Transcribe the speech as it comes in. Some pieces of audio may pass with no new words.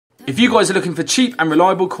If you guys are looking for cheap and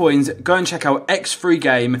reliable coins, go and check out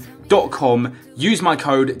xfreegame.com. Use my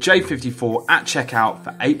code J54 at checkout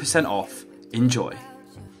for 8% off. Enjoy.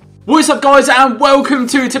 What's up guys, and welcome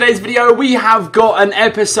to today's video. We have got an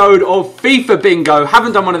episode of FIFA Bingo.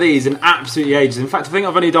 Haven't done one of these in absolutely ages. In fact, I think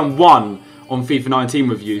I've only done one on FIFA 19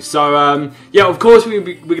 with you. So yeah, of course we're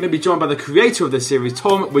going to be joined by the creator of this series.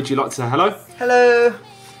 Tom, would you like to say hello? Hello.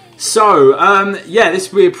 So yeah,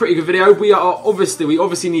 this will be a pretty good video. We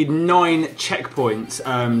obviously need 9 checkpoints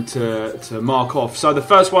to mark off. So the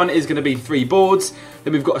first one is going to be 3 boards.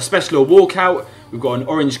 Then we've got a special walkout. We've got an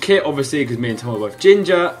orange kit, obviously, because me and Tom are both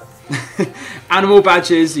ginger. Animal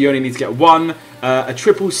badges, you only need to get 1. A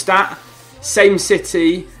triple stat, same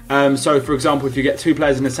city. So for example, if you get 2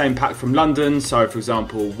 players in the same pack from London, so for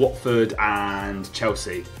example Watford and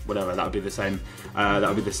Chelsea, whatever, that would be the same. That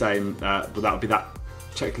would be that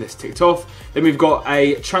checklist ticked off. Then we've got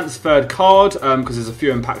a transferred card, because there's a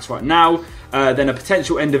few in packs right now. Then a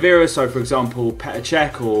potential end of era, so for example Petr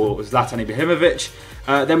Cech or Zlatan Ibrahimovic.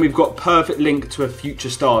 Then we've got perfect link to a future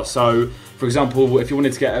star. So for example, if you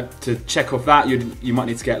wanted to check off that, you might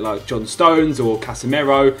need to get like John Stones or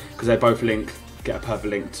Casemiro, because they both get a perfect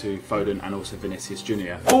link to Foden and also Vinicius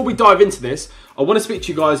Jr. Before we dive into this, I want to speak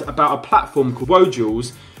to you guys about a platform called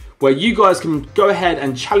Wojul's, where you guys can go ahead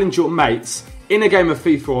and challenge your mates in a game of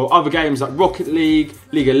FIFA or other games like Rocket League,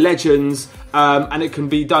 League of Legends, and it can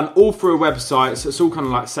be done all through a website, so it's all kind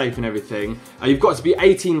of like safe and everything. You've got to be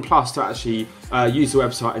 18 plus to actually use the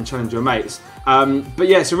website and challenge your mates. But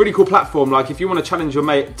yeah, it's a really cool platform. Like if you want to challenge your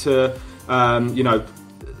mate to, you know,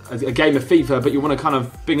 a game of FIFA, but you want to kind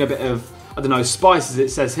of bring a bit of, I don't know, spice as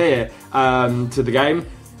it says here, to the game,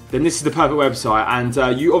 then this is the perfect website. And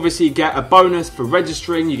you obviously get a bonus for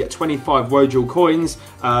registering. You get 25 Wojul coins,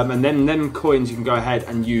 and then them coins you can go ahead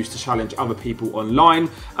and use to challenge other people online.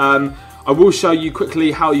 I will show you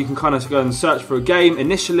quickly how you can kind of go and search for a game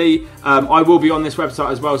initially. I will be on this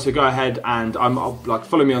website as well, so go ahead and like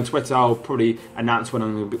follow me on Twitter. I'll probably announce when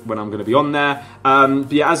I'm going to be on there.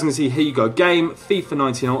 But yeah, as you can see, here you go: game, FIFA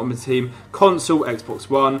 19 Ultimate Team, console, Xbox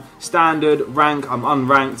One, standard, rank. I'm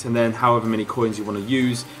unranked, and then however many coins you want to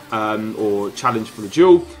use or challenge for the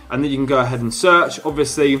duel, and then you can go ahead and search.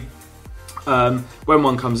 Obviously, when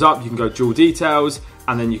one comes up, you can go duel details.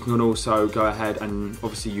 And then you can also go ahead and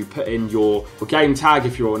obviously you put in your game tag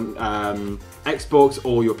if you're on Xbox,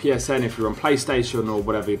 or your PSN if you're on PlayStation, or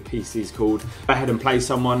whatever your PC is called. Go ahead and play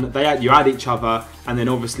someone. You add each other, and then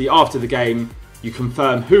obviously after the game you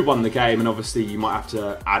confirm who won the game, and obviously you might have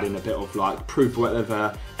to add in a bit of like proof or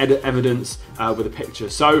whatever, evidence with a picture.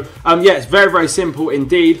 So yeah, it's very, very simple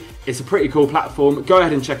indeed. It's a pretty cool platform. Go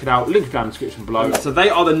ahead and check it out. Link down in the description below. So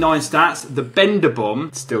they are the 9 stats. The Bender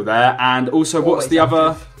Bomb still there, and also what's the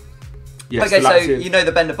other? Yes, okay, so you know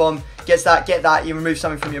the Bender Bomb gets that. Get that. You remove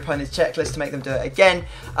something from your opponent's checklist to make them do it again.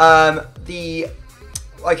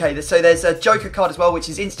 Okay, so there's a Joker card as well, which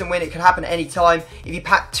is instant win. It can happen at any time. If you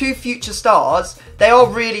pack 2 future stars, they are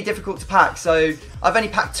really difficult to pack. So I've only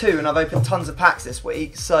packed 2, and I've opened tons of packs this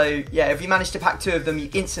week. So yeah, if you manage to pack 2 of them, you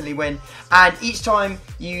instantly win. And each time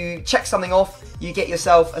you check something off, you get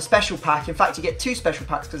yourself a special pack. In fact, you get 2 special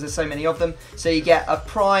packs because there's so many of them. So you get a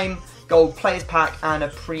Prime Gold Players Pack and a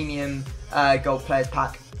Premium Gold Players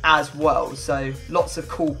Pack as well. So lots of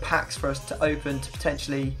cool packs for us to open to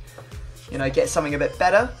potentially, you know, get something a bit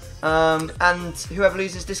better. And whoever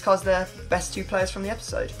loses discards their best 2 players from the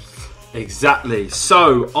episode. Exactly.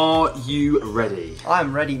 So, are you ready? I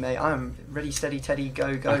am ready, mate. I am ready, steady, Teddy,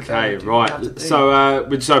 go, go, okay, go. right. So,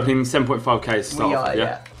 we're just opening 7.5k to start we off, are,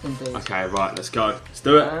 yeah? Indeed. Okay, right, let's go. Let's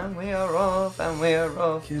do it. And we are off, and we are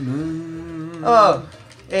off. Oh,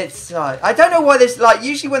 it's... I don't know why there's... Like,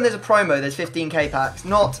 usually when there's a promo, there's 15k packs.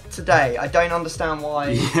 Not today. I don't understand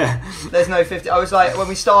why there's no 50... I was like, when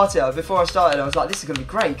we started, before I started, I was like, this is going to be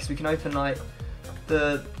great, because we can open, like,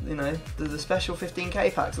 the special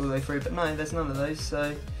 15k packs all the way through, but no, there's none of those.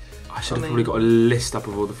 So I should have probably got a list up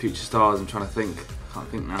of all the future stars. I'm trying to think. I can't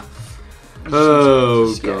think now.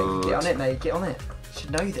 Oh god! Get on it, mate. Get on it. You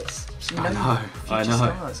should know this. You should know I know.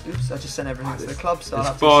 Stars. Oops! I just sent everything to the club. So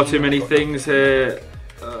there's far too many things here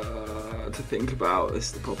to think about. This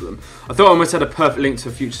is the problem. I thought I almost had a perfect link to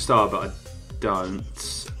a future star, but I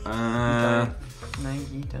don't. No,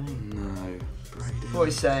 you don't. No. Brady. What are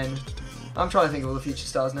you saying? I'm trying to think of all the future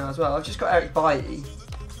stars now as well. I've just got Eric Bailly.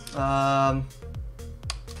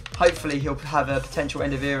 Hopefully he'll have a potential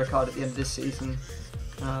end of era card at the end of this season.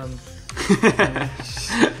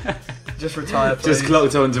 Just retire, please. Just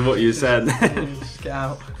clocked on to what you said. Just get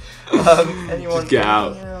out. Anyone? Just get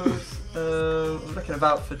out. Else? looking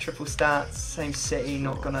about for triple stats. Same city,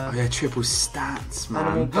 not gonna. Oh yeah, triple stats, man.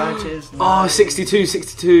 Animal badges. No. Oh, 62,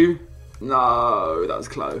 62. No, that was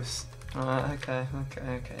close. Alright, okay.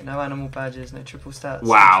 No animal badges, no triple stats.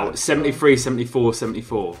 Wow, 73, 74,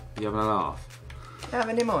 74. You having a laugh? You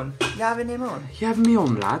having him on? You having him on? You having me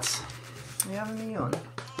on, lads? You having me on?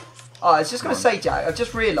 Oh, I was just going to say, Jack, I've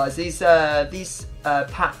just realised these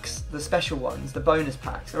packs, the special ones, the bonus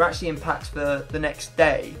packs, are actually in packs for the next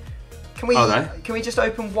day. Can we just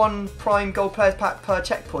open one Prime Gold Players pack per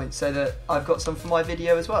checkpoint so that I've got some for my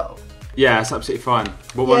video as well? Yeah, that's absolutely fine.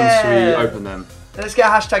 What ones should we open then? Let's get a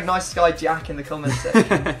hashtag #NiceGuyJack in the comments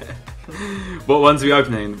section. What ones are we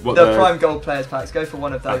opening? The Prime Gold Players packs. Go for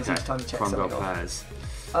one of those each time you check Prime something Gold off. Players.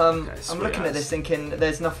 I'm looking at this thinking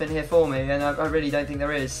there's nothing here for me, and I really don't think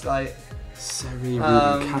there is. Like Seri,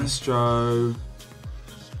 Ruben Castro.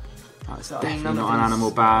 That's definitely not an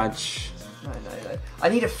animal badge. No. I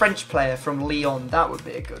need a French player from Lyon. That would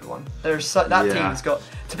be a good one. That team's got.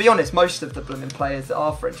 To be honest, most of the blooming players that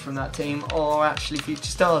are French from that team are actually future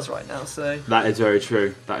stars right now. So that is very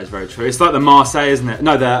true. That is very true. It's like the Marseille, isn't it?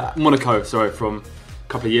 No, the Monaco. Sorry, from a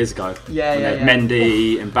couple of years ago. Yeah.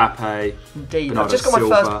 Mendy, Mbappe. Indeed. Bernardo I've just got Silva.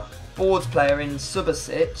 my first boards player in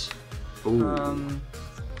Subasic. Ooh.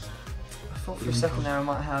 I thought for a second there I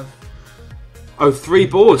might have. Oh, 3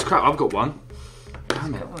 boards. Crap, I've got one.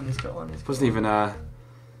 Damn it. He's got one. Wasn't even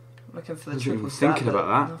looking for the wasn't triple even stat, thinking about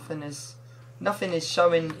that. Nothing is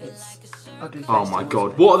showing its ugly face. Oh my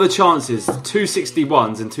god. What are the chances?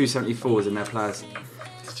 261s and 274s in their players.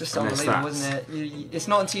 It's just unbelievable, isn't it? It's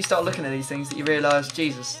not until you start looking at these things that you realise,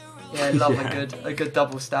 Jesus, I love a good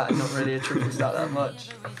double stat and not really a triple stat that much.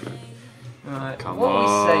 Alright, what are we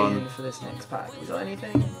saying for this next pack? We got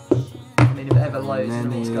anything? I mean, if it ever loads, I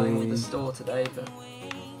don't know what's going on with the store today, but...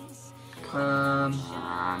 No.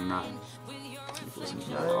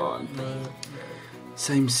 No.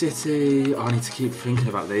 Same city. Oh, I need to keep thinking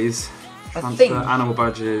about these. I think animal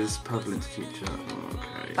badges, purple into future.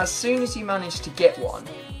 Okay. As soon as you manage to get one,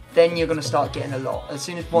 then you're going to start getting a lot. As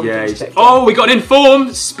soon as one yeah, thing's checked oh, we got an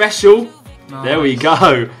informed special. Nice. There we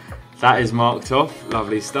go. That is marked off.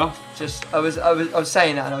 Lovely stuff. I was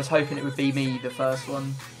saying that, and I was hoping it would be me, the first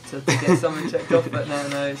one, to get something checked off. But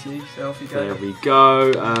no, it's you. So off you go. There we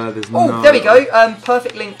go. There we go.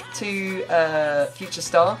 Perfect link to Future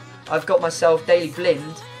Star. I've got myself Daily Blind,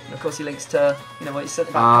 and of course he links to what he said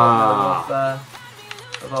about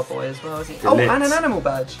of our boy as well, isn't he? And an animal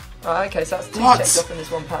badge. Right, okay, so that's 2 checked off in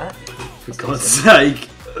this one pack. For God's sake!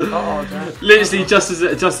 Dad. Literally, just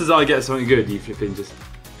as I get something good, you flipping just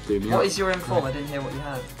do me up. What is your inform? I didn't hear what you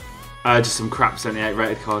had. Just some crap 78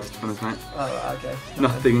 rated card, to be honest, mate. Oh, right, okay.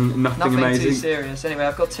 Nothing amazing. Too serious. Anyway,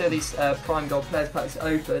 I've got 2 of these Prime Gold Players packs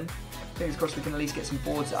open. Fingers crossed we can at least get some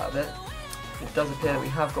boards out of it. It does appear that we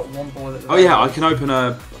have got one board at the moment. I can open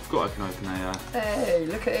a... Hey,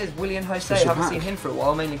 look at his William Jose. I haven't seen him for a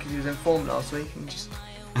while, mainly because he was informed last week and just,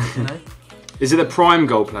 Is it the Prime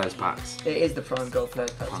Gold Players packs? It is the Prime Gold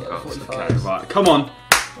Players packs, Prime the Golds, 45s. okay, right, come on.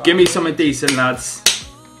 Give me something decent, lads.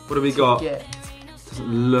 What do we got?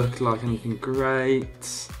 Doesn't look like anything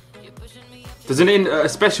great. Does a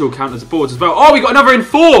special count as a board as well? Oh, we got another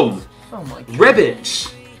inform! Oh my god.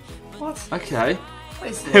 Rebic. What? Okay. What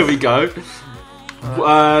is this? Here we go.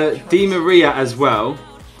 Di Maria as well.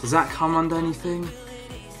 Does that come under anything?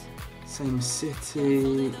 Same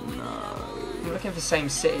city? No. I'm looking for same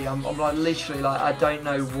city. I'm like literally like I don't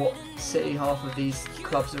know what city half of these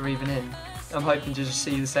clubs are even in. I'm hoping to just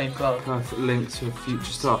see the same club. Perfect link to a future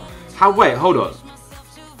star. Wait, hold on.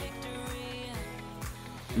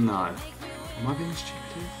 No. Am I being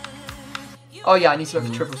stupid? Oh yeah, I need to look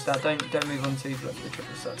for triple stat. Don't move on too look for the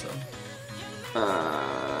triple stats on.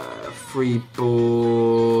 3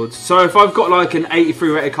 boards. So if I've got like an 83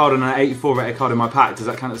 rated card and an 84 rated card in my pack, does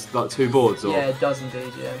that count as like 2 boards? Or? Yeah, it does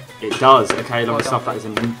indeed. Yeah. It does. Okay, lovely stuff. That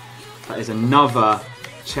is another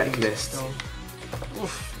checklist.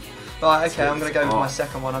 Oof. Right, okay, I'm going to go with my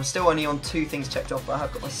second one. I'm still only on 2 things checked off, but I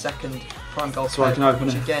have got my second Prime Gold so I can open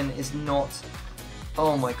which it. Again is not...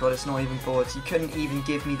 Oh my god, it's not even boards. You couldn't even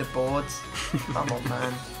give me the boards. Come on,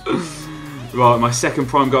 man. Right, my second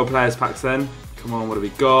Prime Gold Players packs then. Come on, what do we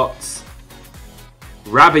got?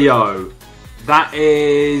 Rabiot. That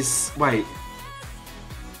is... Wait.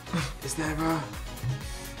 Is there a...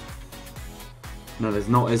 No, there's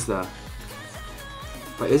not, is there?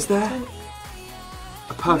 But is there?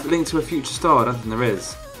 A perfect link to a future star? I don't think there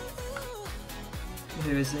is.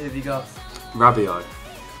 Who have you got? Rabiot.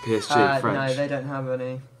 PSG, French. No, they don't have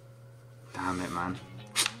any. Damn it, man.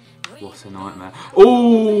 What a nightmare.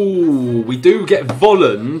 Oh, we do get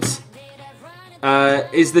Volland.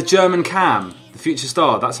 Is the German Cam, the Future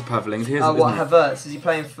star. That's a perfect link. Here's, Oh, what, Havertz? Is he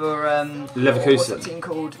playing for Leverkusen. What's that team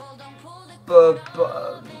called?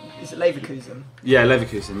 Is it Leverkusen? Yeah,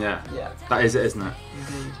 Leverkusen. Yeah. Yeah. That is it, isn't it?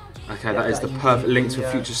 Indeed. Okay, Yeah, that is that the you perfect do, link to a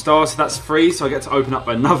yeah. future star. So that's free. So I get to open up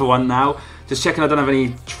another one now. Just checking I don't have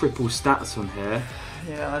any triple stats on here.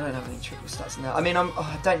 Yeah, I don't have any triple stats in there. I mean,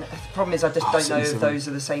 I don't. The problem is, I just don't know if those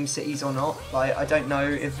are the same cities or not. Like, I don't know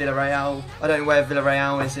if Villarreal. I don't know where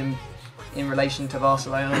Villarreal is in relation to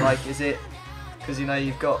Barcelona. Like, is it because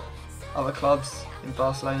you've got other clubs in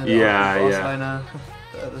Barcelona? That aren't in Barcelona.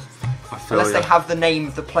 Unless they have the name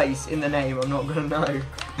of the place in the name, I'm not going to know.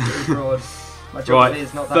 Abroad. My geography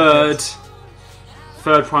is not that good.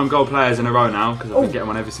 Third prime goal players in a row now, because I've been getting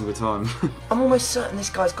one every single time. I'm almost certain this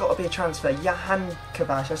guy's got to be a transfer. Johan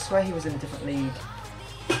Kabash. I swear he was in a different league.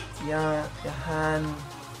 Yeah, Johan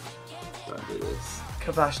Don't do this.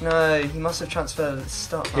 Kabash. No, he must have transferred at the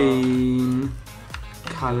start. Keane,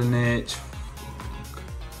 Kalinic,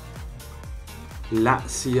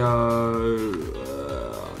 Lazio.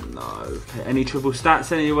 No. Okay. Any triple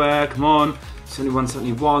stats anywhere? Come on. 71,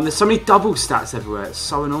 71. There's so many double stats everywhere. It's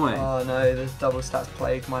so annoying. Oh no, the double stats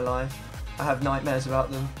plague my life. I have nightmares about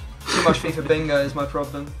them. Too much FIFA Bingo is my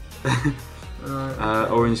problem. Okay.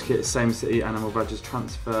 Orange kit, same city, animal badges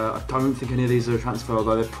transfer. I don't think any of these are a transfer,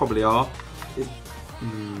 although they probably are.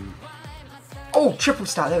 Oh, triple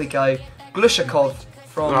stat. There we go. Glushakov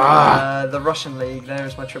from the Russian league. There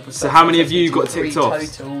is my triple stat. So how many have you got ticked off?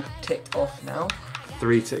 Total ticked off now.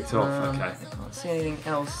 3 ticked off. Okay. I can't see anything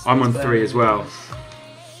else. I'm on 3 as well.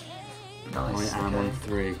 Nice. I am on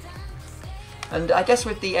 3. And I guess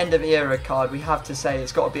with the end of era card, we have to say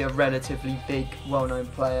it's got to be a relatively big, well-known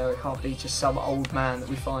player. It can't be just some old man that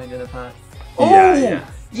we find in a pack. Yeah.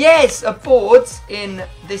 Yes, a board in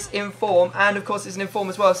this inform, and of course it's an inform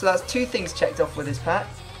as well. So that's 2 things checked off with this pack.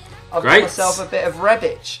 I've got myself a bit of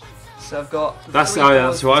Rebic. So I've got. That's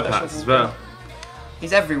who I packed as well.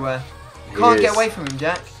 He's everywhere. Can't get away from him,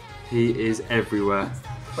 Jack. He is everywhere.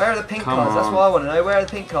 Where are the pink cards? That's what I want to know. Where are the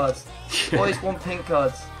pink cards? Boys want pink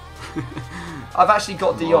cards. I've actually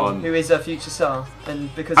got De Jong, who is a future star, and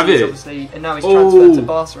because he's obviously, and now he's transferred to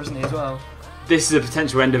Barca, isn't he, as well? This is a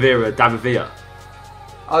potential end of era David Villa.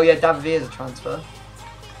 Oh yeah, David Villa's a transfer.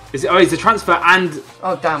 Is it? Oh, he's a transfer and.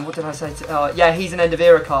 Oh damn! What did I say? Yeah, he's an end of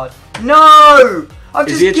era card. No, I've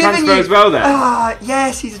is just he a transfer as well then?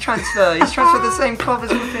 Yes, he's a transfer. He's transferred to the same club as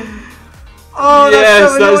within. Oh,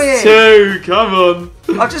 yes, that's so annoying. 2. Come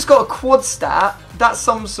on. I've just got a quad stat. That's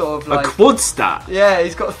some sort of like a quad stat. Yeah,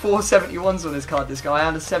 he's got 4 71s on his card. This guy,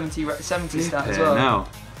 and a 70 stat as well. Now,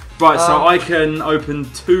 right. So I can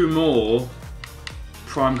open 2 more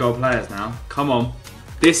prime goal players now. Come on,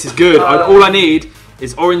 this is good. All I need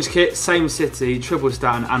is orange kit, same city, triple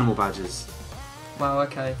stat, and animal badges. Wow.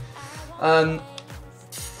 Okay.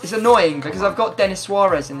 It's annoying because I've got Denis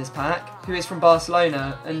Suarez in this pack, who is from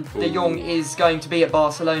Barcelona, and De Jong is going to be at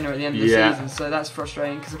Barcelona at the end of the season, so that's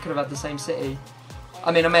frustrating because I could have had the same city.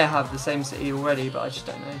 I mean, I may have the same city already, but I just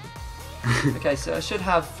don't know. Okay, so I should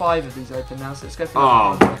have 5 of these open now, so let's go for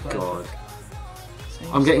my god.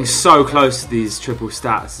 I'm getting so close to these triple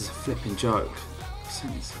stats, it's a flipping joke.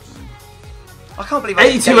 I can't believe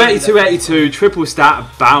 82, 82, 82, triple stat,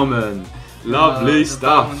 Bauman. Lovely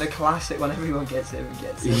stuff. Bauman, the classic one, everyone gets it.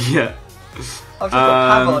 Yeah. I've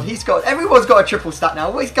just got Pavard. Everyone's got a triple stat now.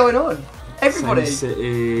 What is going on? Everybody. Same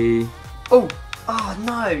city. Oh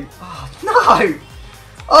no. Oh no.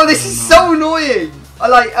 Oh, this is so annoying.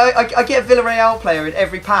 I get a Villarreal player in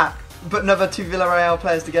every pack, but another 2 Villarreal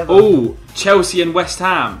players together. Oh, Chelsea and West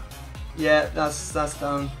Ham. Yeah, that's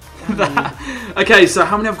done. Okay, so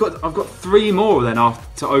how many I've got? I've got 3 more then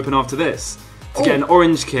to open after this to get an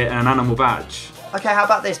orange kit and an animal badge. Okay, how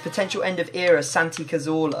about this potential end of era Santi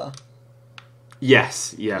Cazorla?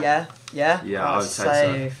 Yes. Yeah. Yeah. I would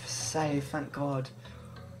say so. Safe. Thank God.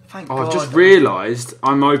 I've just realised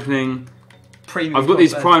I'm opening. I've got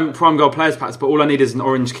these prime goal players packs, but all I need is an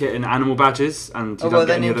orange kit and animal badges, and you don't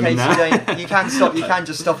get any of them in there. You can stop. You can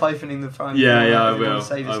just stop opening the prime. Yeah, I will.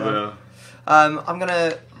 I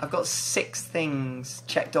will. I've got 6 things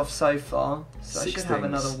checked off so far, so I should have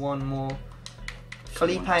another 1 more.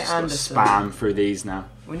 Felipe Anderson. Spam through these now.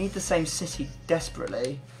 We need the same city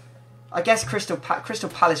desperately. I guess Crystal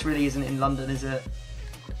Palace really isn't in London, is it?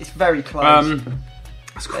 It's very close.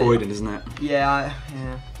 It's Croydon, isn't it? Yeah.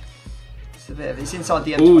 It's inside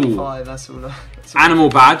the M25. That's all. Animal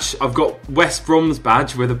badge. I've got West Brom's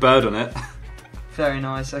badge with a bird on it. Very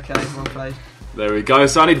nice. Okay, well played. There we go.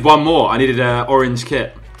 So I need 1 more. I needed an orange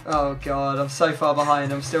kit. Oh god, I'm so far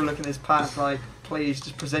behind. I'm still looking at this pack. Like, please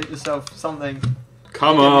just present yourself something.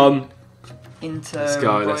 Come on. Inter. Let's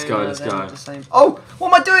go, let's go, let's they're go. not the same. Oh,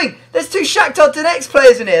 what am I doing? There's 2 Shakhtar Donetsk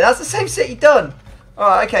players in here. That's the same city done.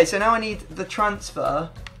 Alright, okay, so now I need the transfer.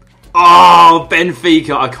 Oh,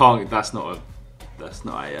 Benfica. I can't. That's not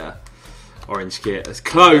a orange kit. It's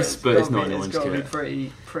close, but it's not an orange It's got kit. to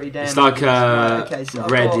be pretty damn. It's like Right, okay, so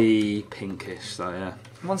reddy pinkish. So yeah.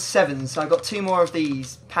 I'm on 7, so I've got 2 more of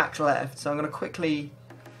these packs left. So I'm going to quickly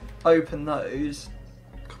open those.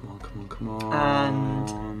 Come on, come on, come on.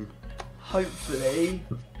 And hopefully.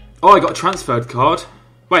 Oh, I got a transferred card.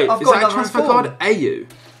 Wait, I've is got that a another transfer inform. card? AU.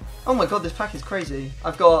 Oh my god, this pack is crazy.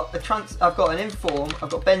 I've got an Inform,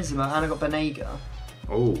 I've got Benzema, and I've got Banega.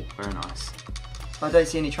 Oh, very nice. I don't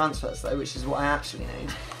see any transfers though, which is what I actually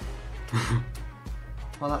need.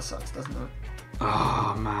 Well, that sucks, doesn't it?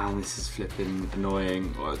 Oh man, this is flipping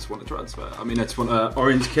annoying. Oh, I just want a transfer. I mean, I just want an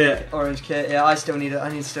orange kit. Orange kit, yeah. I still need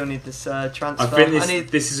this transfer. I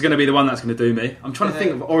think this is going to be the one that's going to do me. I'm trying to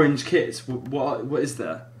think of orange kits. What is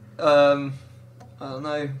there? I don't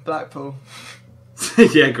know. Blackpool.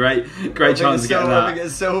 Yeah, great chance to get that. I think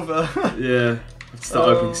it's silver. Yeah, start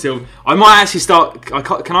opening silver. I might actually start.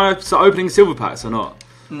 Can I start opening silver packs or not?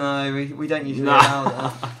 No, we don't usually allow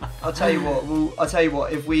that. I'll tell you what. I'll tell you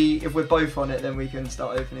what. If we're both on it, then we can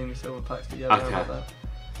start opening the silver packs together. Okay. About that.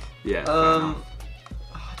 Yeah.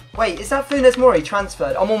 Wait, is that Funes Mori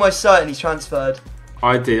transferred? I'm almost certain he's transferred.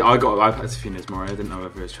 I did. I got iPad to Funes Mori. I didn't know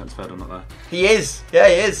whether he was transferred or not though. He is. Yeah,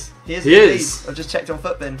 he is. He is. I've just checked on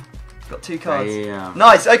Footbin. Got 2 cards. Yeah.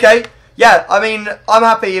 Nice. Okay. Yeah. I mean, I'm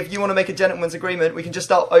happy if you want to make a gentleman's agreement. We can just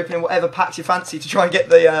start opening whatever packs you fancy to try and get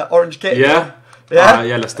the orange kit. Yeah. Yeah.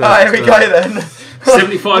 Yeah. Let's do it. Alright, here we go then.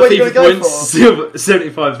 75 FIFA points.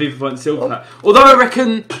 75 FIFA points silver pack. Although I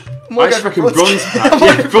reckon bronze pack.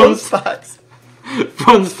 Yeah, bronze packs.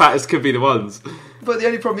 Bronze packs could be the ones. But the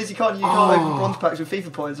only problem is you can't open bronze packs with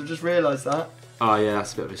FIFA points. I've just realised that. Oh yeah,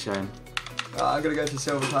 that's a bit of a shame. I'm gonna go for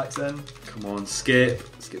silver packs then. Come on, skip.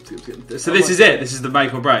 So this is it. This is the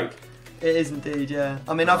make or break. It is indeed, yeah.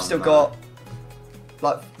 I mean, I've still got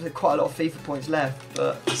like quite a lot of FIFA points left,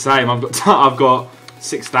 but same. I've got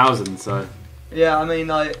 6,000. So yeah, I mean,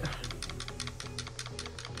 like,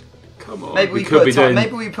 come on. maybe we put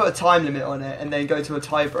a time limit on it and then go to a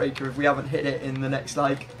tiebreaker if we haven't hit it in the next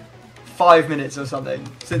like 5 minutes or something.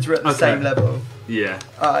 Since we're at the same level. Yeah.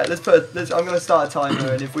 All right, I'm gonna start a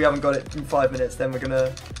timer, and if we haven't got it in 5 minutes, then we'll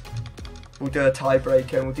do a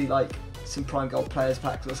tiebreaker and we'll do like some prime gold players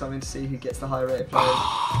packs or something to see who gets the higher rated players.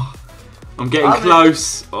 I'm getting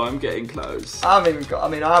close. I'm getting close. I haven't even got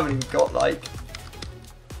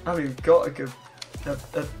a good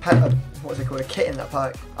what's it called, a kit in that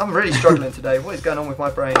pack. I'm really struggling today. What is going on with my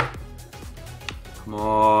brain? Come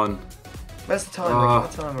on. Where's the timer?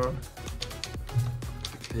 Get the timer on.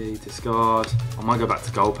 Quickly discard. I might go back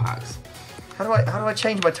to gold packs. How do I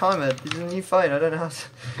change my timer? This is a new phone. I don't know how to.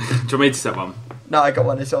 Do you want me to set one? No, I got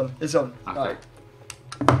one. It's on. It's on. Okay. Right.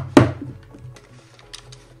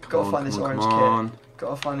 Gotta find this orange kit.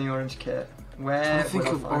 Gotta find the orange kit. Where? I think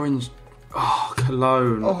of orange. Oh,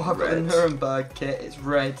 cologne. Oh, I've got the Nuremberg kit. It's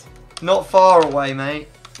red. Not far away, mate.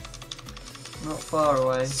 Not far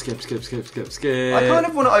away. Skip. I kind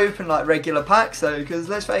of want to open like regular packs though, because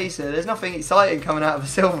let's face it, there's nothing exciting coming out of a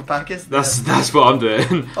silver pack, is there? That's what I'm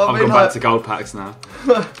doing. I've gone back to gold packs now.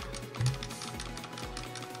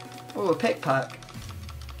 Oh, a pick pack.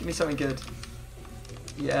 Give me something good.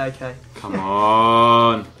 Yeah, okay. Come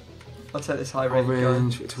on. I'll take this high rated guy.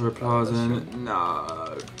 Orange, Victoria Plaza.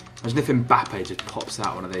 No. Imagine if Mbappe just pops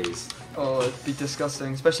out one of these. Oh, it'd be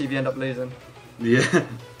disgusting, especially if you end up losing. Yeah.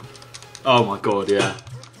 Oh my god, yeah.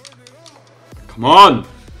 Come on,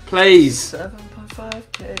 please.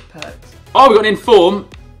 7.5k packs. Oh, we got an Inform.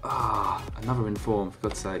 Another Inform, for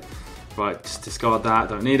God's sake. Right, just discard that.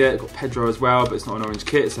 Don't need it. Got Pedro as well, but it's not an orange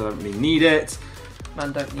kit, so I don't really need it.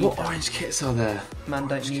 Man, don't need What that. orange kits are there? Man,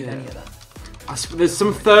 don't need any of that. There's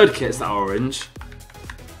some third kits that are orange.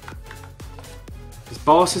 Is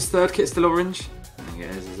Barca's third kit still orange? I think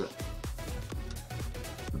it is it?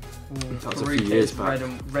 That was a few years back.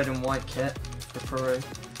 Red and white kit for Peru.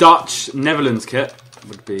 Dutch Netherlands kit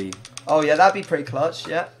would be. Oh yeah, that'd be pretty clutch.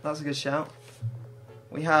 Yeah, that's a good shout.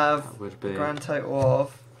 We have a grand total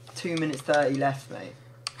of 2 minutes 30 left, mate.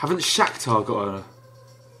 Haven't Shakhtar got an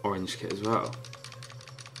orange kit as well?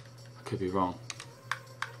 I could be wrong.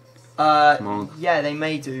 Yeah, they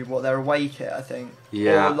may do. Their away kit, I think.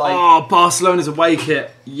 Yeah. Or like, oh, Barcelona's away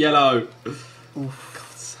kit, yellow. Oof.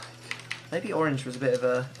 God's sake. Maybe orange was a bit of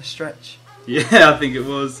a stretch. Yeah, I think it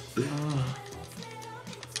was.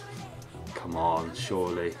 Come on,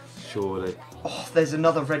 surely. Oh, there's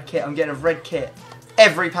another red kit. I'm getting a red kit.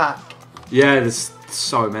 Every pack. Yeah, there's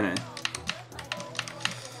so many.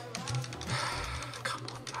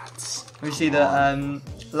 We see that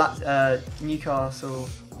Newcastle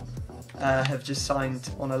have just signed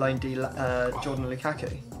on a loan deal Jordan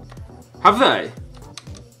Lukaku. Have they?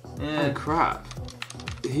 Yeah. Oh crap!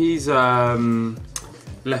 He's left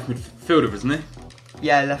midfielder, isn't he?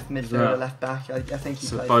 Yeah, left midfielder, Yeah. left back. I think he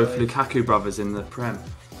So plays both Lukaku brothers in the Prem.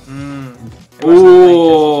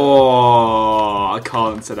 Oh, I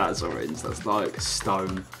can't say that's orange. That's like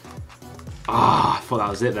stone. Ah, I thought that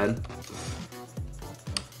was it then.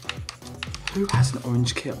 Who has an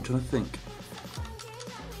orange kit? I'm trying to think.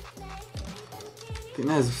 I think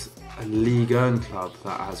there's a League One club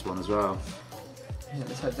that has one as well. Yeah,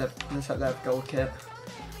 let's hope they have gold kit.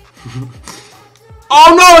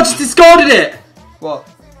 Oh no! I just discarded it. What?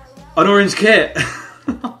 An orange kit.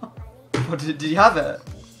 What did you have it?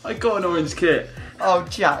 I got an orange kit. Oh,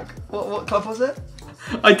 Jack. What club was it?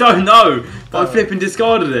 I don't know, but I flipping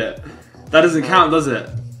discarded it. That doesn't count, does it?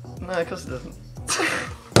 No, of course it doesn't.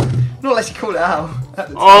 Not unless you call it out. At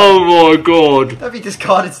the time. Oh my god. Don't be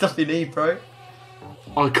discarded stuff you need, bro.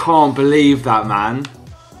 I can't believe that, man.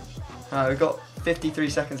 We've got 53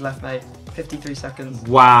 seconds left, mate. 53 seconds.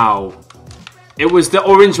 Wow. It was the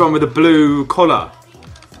orange one with the blue collar.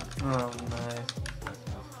 Oh,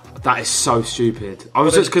 no. That is so stupid. I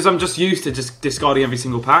was because I'm just used to just discarding every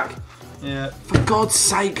single pack. Yeah. For God's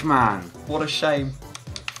sake, man. What a shame.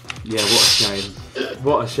 Yeah, what a shame.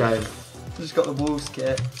 What a shame. Just got the Wolves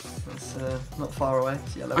kit. It's not far away.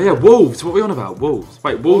 It's yellow. Oh yeah, Wolves. What are we on about? Wolves.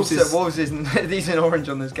 Wait, Wolves is... Wolves isn't. These are orange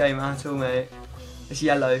on this game at all, mate. It's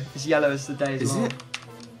yellow. It's yellow as the day as well. Is it?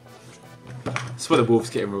 That's what the Wolves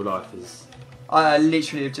get in real life is. I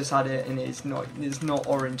literally have just had it, and it's not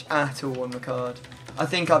orange at all on the card. I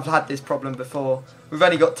think I've had this problem before. We've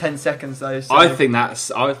only got 10 seconds though. So. I think that's...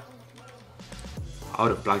 I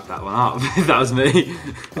would have blagged that one up if that was me.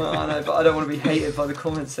 Well, I know, but I don't want to be hated by the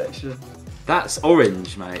comment section. That's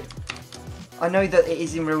orange, mate. I know that it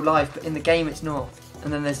is in real life, but in the game it's not.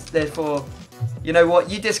 And then therefore, you know what?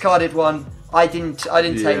 You discarded one. I didn't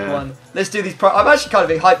take one. Let's do these. I'm actually kind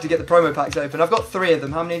of hyped to get the promo packs open. I've got 3 of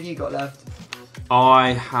them. How many have you got left?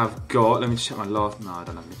 I have got. Let me just check my last. No, I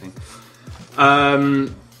don't have anything.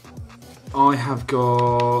 I have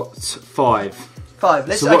got 5. 5.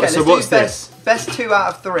 Let's so what's this? Best 2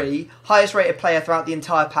 out of 3. Highest rated player throughout the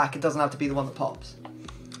entire pack. It doesn't have to be the one that pops.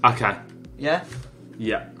 Okay. Yeah.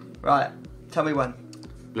 Yeah. Right. Tell me when.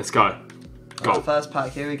 Let's go. Go. Right, first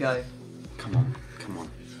pack. Here we go. Come on. Come on.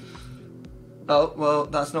 Oh well,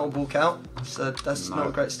 that's not a walkout. So that's not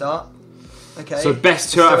a great start. Okay. So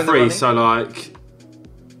best 2 out of 3. So like.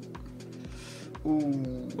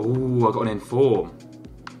 Ooh, I got an inform.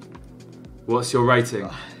 What's your rating?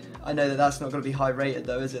 I know that's not going to be high rated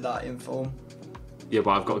though, is it? That inform. Yeah,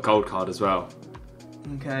 but I've got a gold card as well.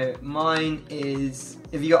 Okay, mine is.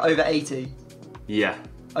 Have you got over 80? Yeah.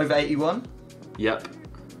 Over 81? Yep.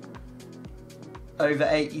 Over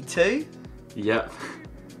 82? Yep.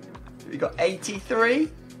 You got 83?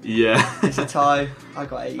 Yeah. It's a tie. I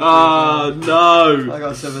got 83. Oh no! I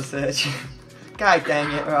got Silver Stitch. God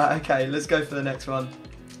dang it! Right, okay, let's go for the next one.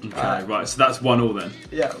 Okay, right. So that's 1-1 then.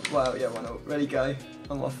 Yeah. Well, yeah. 1-0. Ready? Go.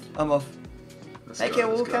 I'm off. I'm off. Make it a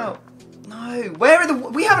walkout. No. Where are the?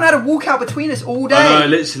 We haven't had a walkout between us all day. I know,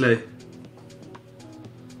 literally.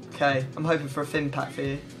 Okay, I'm hoping for a fin pack for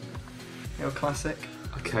you. Your classic.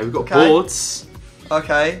 Okay, we've got boards.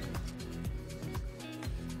 Okay.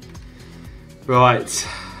 Right,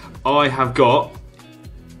 I have got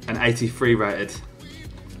an 83 rated.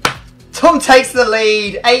 Tom takes the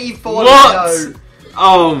lead. 84 What? Leno.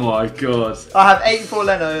 Oh my god. I have 84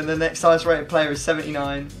 Leno, and the next highest rated player is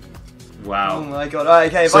 79. Wow. Oh my god. Alright,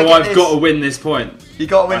 okay. If So I've got to win this point. You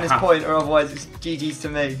got to win this point, or otherwise it's GG's to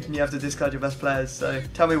me, and you have to discard your best players. So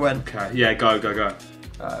tell me when. Okay, yeah, go.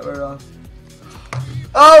 Alright, we're off.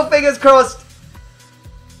 Oh, fingers crossed.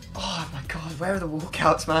 Oh my god, where are the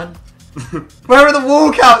walkouts, man? Where are the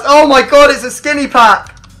walkouts? Oh my god, it's a skinny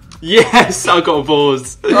pack. Yes, I got a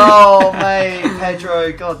balls. Oh mate,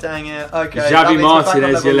 Pedro, god dang it. Okay. Xavi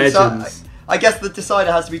Martinez, your legends. So, I guess the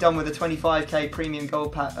decider has to be done with a 25k premium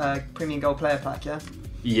gold pack, premium gold player pack, yeah?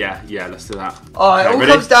 Yeah, let's do that. Alright, Okay, all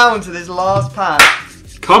ready? comes down to this last pack.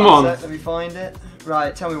 Come on. Let me find it.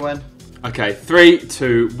 Right, tell me when. Okay, 3,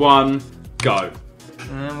 2, 1, go.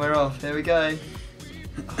 And we're off. Here we go.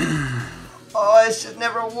 Oh, it's just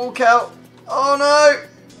never a walkout. Oh no!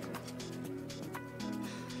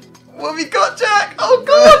 What have you got, Jack? Oh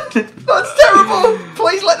god! That's terrible!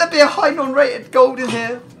 Please let there be a high non-rated gold in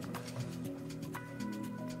here.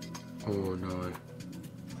 Oh no.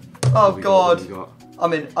 Oh god. What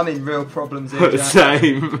I'm in real problems here, Jack.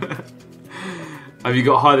 Same. Have you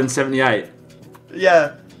got higher than 78?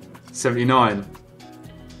 Yeah. 79?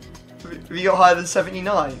 Have you got higher than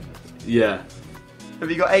 79? Yeah. Have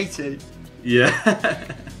you got 80? Yeah.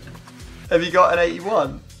 Have you got an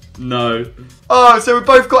 81? No. Oh, so we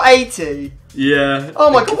both got 80? Yeah.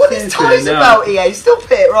 Oh my god, what is ties about, EA? Stop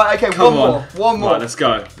it. Right, okay, Come one on. more. One more. Right, let's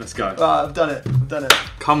go. Let's go. Right, I've done it. I've done it.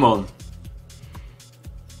 Come on.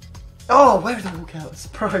 Oh, where are the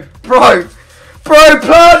walkouts? Bro,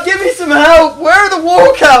 Plant, give me some help. Where are the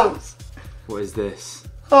walkouts? What is this?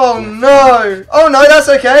 Oh no. Oh no, that's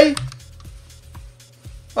okay.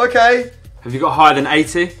 Okay. Have you got higher than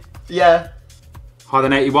 80? Yeah. Higher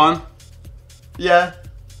than 81? Yeah.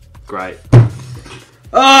 Great.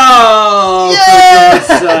 Oh, Yeah! for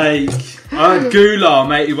God's sake. I had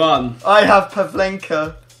Gulam, 81. I have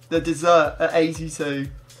Pavlenka, the dessert, at 82.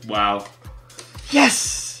 Wow.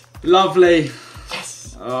 Yes! Lovely.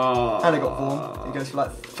 Yes! Oh. And I got Vaughan. It goes for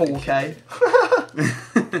like 4k.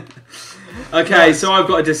 Okay, Nice. so I've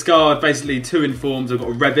got a discard, basically 2 informs. I've got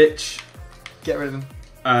a Rebic. Get rid of him.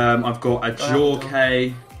 I've got a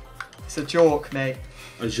Jorke. It's a jork, mate.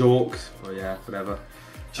 A Jork. Oh yeah, whatever.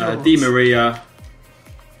 Jorks. Di Maria.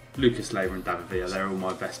 Lucas Leiva and David Villa. They're all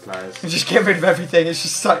my best players. Just get rid of everything. It's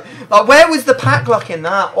just so... Like, where was the pack luck in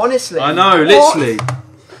that, honestly? I know, What? literally.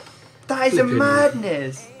 That is a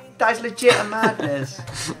madness. That is legit a madness.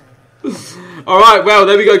 Alright, well,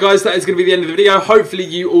 there we go, guys. That is going to be the end of the video. Hopefully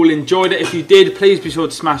you all enjoyed it. If you did, please be sure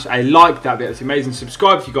to smash a like. That'd be absolutely amazing.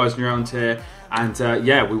 Subscribe if you guys are around here. And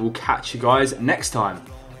yeah, we will catch you guys next time.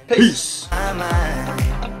 Peace.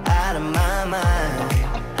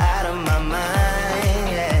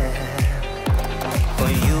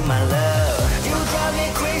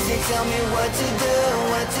 Tell me what to do,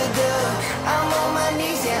 what to do. I'm on my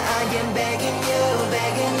knees, yeah, I am begging you.